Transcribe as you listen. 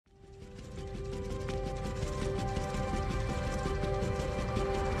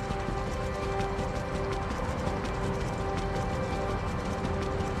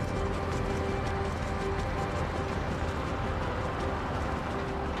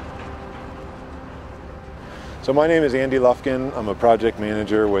So my name is Andy Lufkin. I'm a project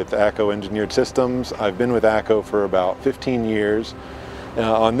manager with ACCO Engineered Systems. I've been with ACCO for about 15 years.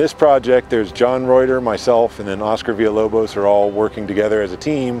 On this project, there's John Reuter, myself, and then Oscar Villalobos are all working together as a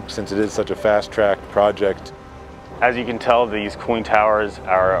team since it is such a fast-tracked project. As you can tell, these cooling towers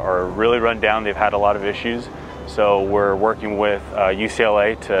are really run down. They've had a lot of issues. So we're working with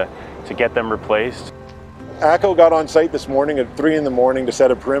UCLA to get them replaced. ACCO got on site this morning at 3 in the morning to set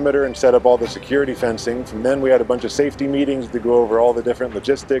a perimeter and set up all the security fencing. From then we had a bunch of safety meetings to go over all the different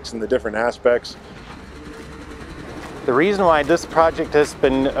logistics and the different aspects. The reason why this project has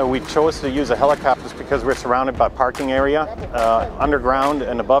been, we chose to use a helicopter is because we're surrounded by parking area, underground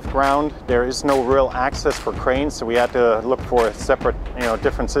and above ground. There is no real access for cranes, so we had to look for a separate,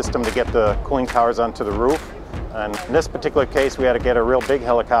 different system to get the cooling towers onto the roof. And in this particular case, we had to get a real big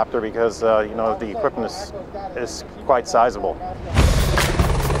helicopter because, the equipment is quite sizable.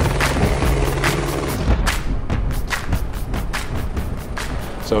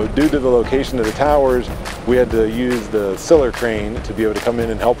 So due to the location of the towers, we had to use the Siller crane to be able to come in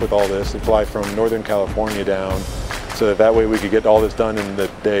and help with all this and fly from Northern California down so that way we could get all this done in the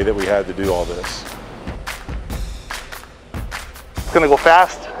day that we had to do all this. It's going to go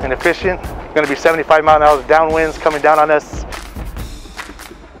fast and efficient. Going to be 75 mile-an-hour downwinds coming down on us.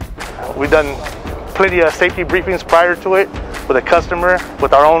 We've done plenty of safety briefings prior to it with a customer,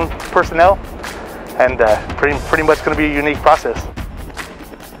 with our own personnel, and pretty much going to be a unique process.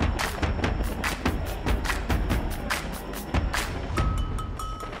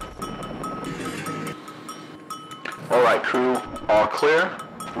 All right, crew, all clear,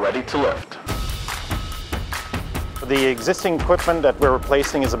 ready to lift. The existing equipment that we're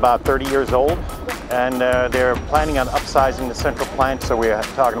replacing is about 30 years old, and they're planning on upsizing the central plant, so we're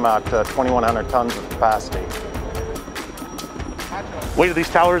talking about 2,100 tons of capacity. Weight of these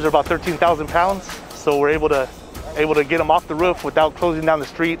towers are about 13,000 pounds, so we're able to get them off the roof without closing down the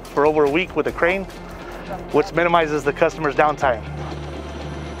street for over a week with a crane, which minimizes the customer's downtime.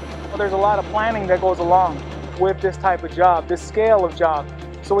 Well, there's a lot of planning that goes along with this type of job, this scale of job.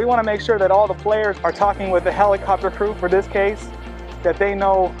 So we want to make sure that all the players are talking with the helicopter crew for this case, that they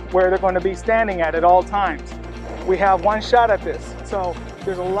know where they're going to be standing at all times. We have one shot at this, so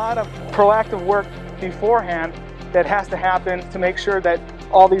there's a lot of proactive work beforehand that has to happen to make sure that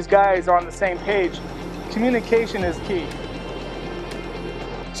all these guys are on the same page. Communication is key.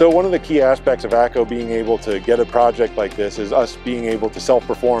 So one of the key aspects of ACCO being able to get a project like this is us being able to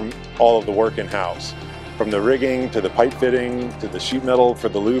self-perform all of the work in-house. From the rigging to the pipe fitting to the sheet metal for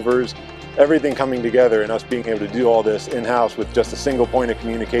the louvers, everything coming together and us being able to do all this in-house with just a single point of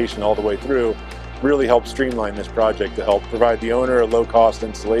communication all the way through really helps streamline this project to help provide the owner a low-cost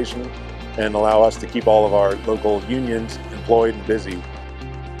installation and allow us to keep all of our local unions employed and busy.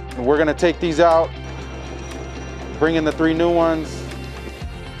 We're going to take these out, bring in the 3 new ones,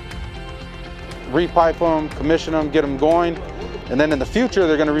 repipe them, commission them, get them going. And then in the future,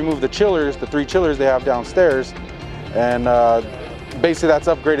 they're going to remove the chillers, the 3 chillers they have downstairs, and basically that's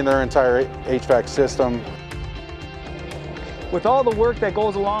upgrading their entire HVAC system. With all the work that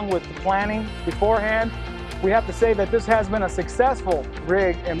goes along with the planning beforehand, we have to say that this has been a successful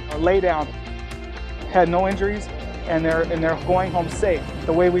rig and laydown. Had no injuries, and they're going home safe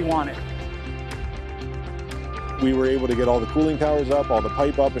the way we want it. We were able to get all the cooling towers up, all the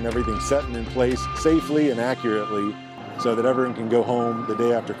pipe up, and everything set and in place safely and accurately, so that everyone can go home the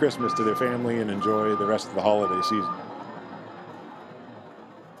day after Christmas to their family and enjoy the rest of the holiday season.